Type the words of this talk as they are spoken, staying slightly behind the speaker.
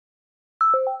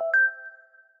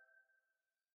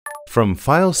From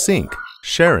file sync,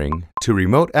 sharing, to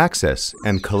remote access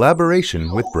and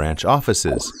collaboration with branch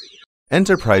offices,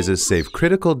 enterprises save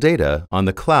critical data on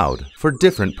the cloud for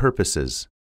different purposes.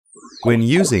 When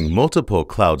using multiple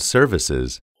cloud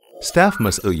services, staff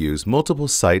must use multiple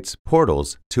sites,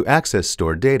 portals to access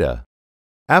stored data.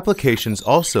 Applications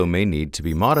also may need to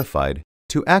be modified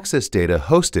to access data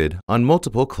hosted on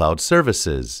multiple cloud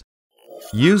services.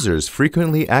 Users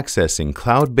frequently accessing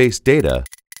cloud-based data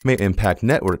may impact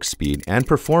network speed and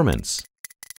performance.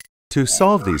 To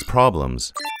solve these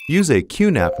problems, use a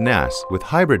QNAP NAS with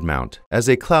Hybrid Mount as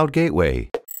a cloud gateway.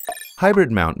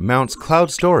 Hybrid Mount mounts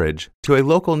cloud storage to a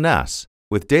local NAS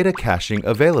with data caching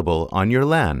available on your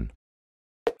LAN.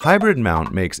 Hybrid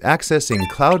Mount makes accessing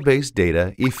cloud-based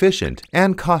data efficient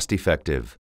and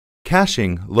cost-effective.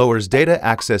 Caching lowers data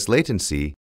access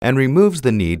latency and removes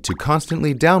the need to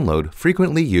constantly download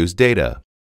frequently used data.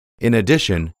 In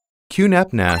addition,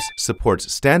 QNAP NAS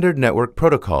supports standard network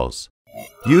protocols.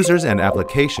 Users and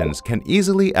applications can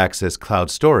easily access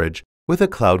cloud storage with a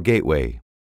cloud gateway.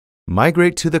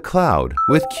 Migrate to the cloud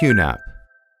with QNAP.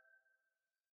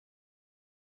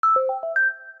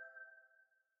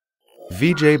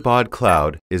 VJBOD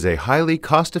Cloud is a highly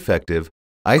cost-effective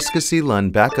iSCSI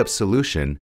LUN backup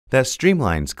solution that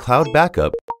streamlines cloud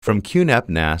backup from QNAP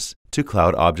NAS to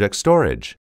cloud object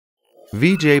storage.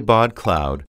 VJBOD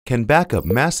Cloud can back up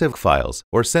massive files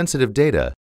or sensitive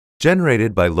data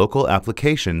generated by local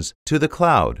applications to the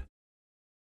cloud.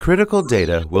 Critical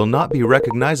data will not be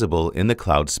recognizable in the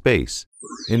cloud space,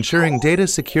 ensuring data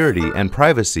security and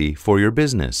privacy for your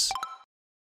business.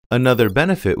 Another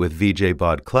benefit with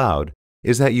VJBOD Cloud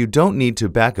is that you don't need to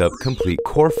back up complete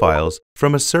core files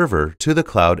from a server to the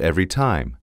cloud every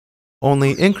time.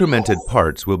 Only incremented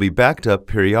parts will be backed up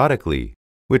periodically,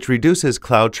 which reduces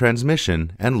cloud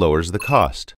transmission and lowers the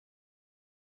cost.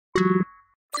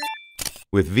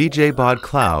 With VJBOD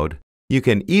Cloud, you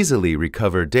can easily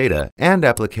recover data and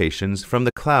applications from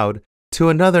the cloud to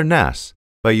another NAS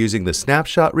by using the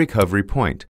Snapshot recovery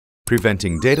point,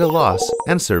 preventing data loss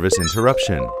and service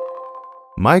interruption.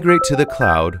 Migrate to the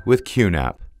cloud with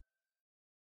QNAP.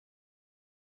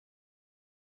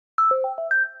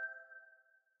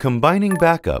 Combining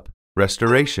backup,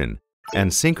 restoration,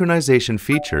 and synchronization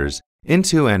features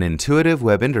into an intuitive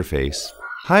web interface,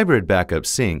 Hybrid Backup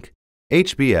Sync,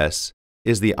 HBS,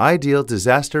 is the ideal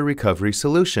disaster recovery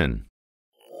solution.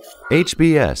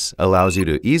 HBS allows you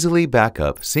to easily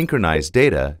backup synchronized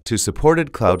data to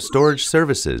supported cloud storage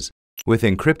services with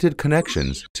encrypted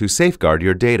connections to safeguard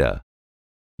your data.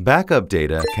 Backup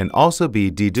data can also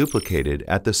be deduplicated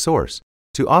at the source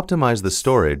to optimize the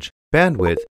storage,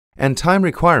 bandwidth, and time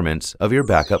requirements of your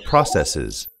backup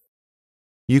processes.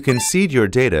 You can seed your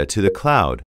data to the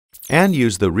cloud and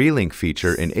use the Relink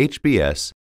feature in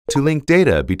HBS to link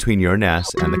data between your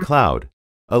NAS and the cloud,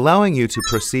 allowing you to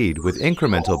proceed with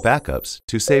incremental backups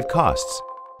to save costs,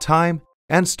 time,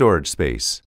 and storage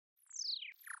space.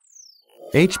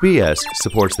 HBS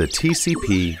supports the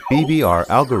TCP BBR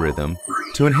algorithm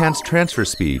to enhance transfer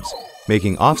speeds,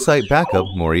 making offsite backup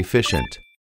more efficient.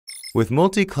 With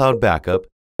multi-cloud backup,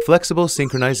 flexible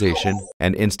synchronization,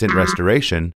 and instant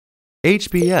restoration,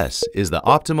 HBS is the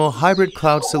optimal hybrid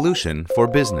cloud solution for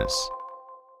business.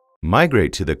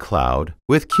 Migrate to the cloud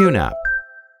with QNAP.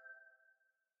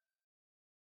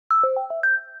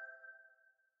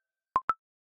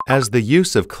 As the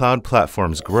use of cloud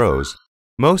platforms grows,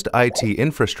 most IT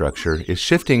infrastructure is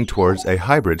shifting towards a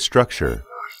hybrid structure.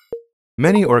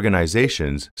 Many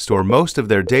organizations store most of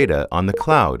their data on the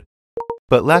cloud,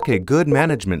 but lack a good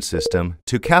management system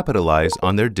to capitalize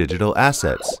on their digital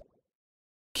assets.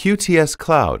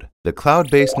 QuTScloud, the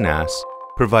cloud-based NAS,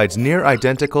 provides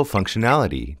near-identical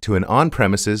functionality to an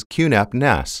on-premises QNAP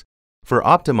NAS for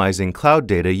optimizing cloud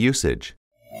data usage.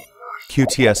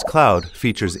 QuTScloud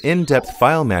features in-depth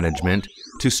file management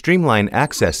to streamline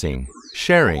accessing,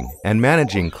 sharing, and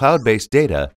managing cloud-based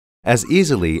data as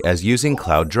easily as using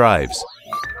cloud drives.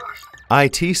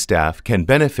 IT staff can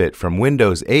benefit from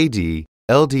Windows AD,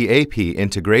 LDAP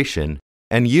integration,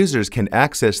 and users can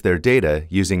access their data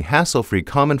using hassle-free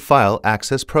common file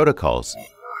access protocols.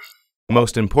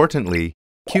 Most importantly,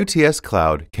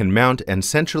 QuTScloud can mount and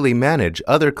centrally manage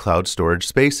other cloud storage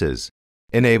spaces,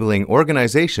 enabling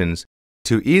organizations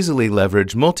to easily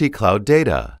leverage multi-cloud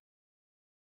data.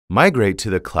 Migrate to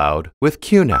the cloud with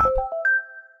QNAP.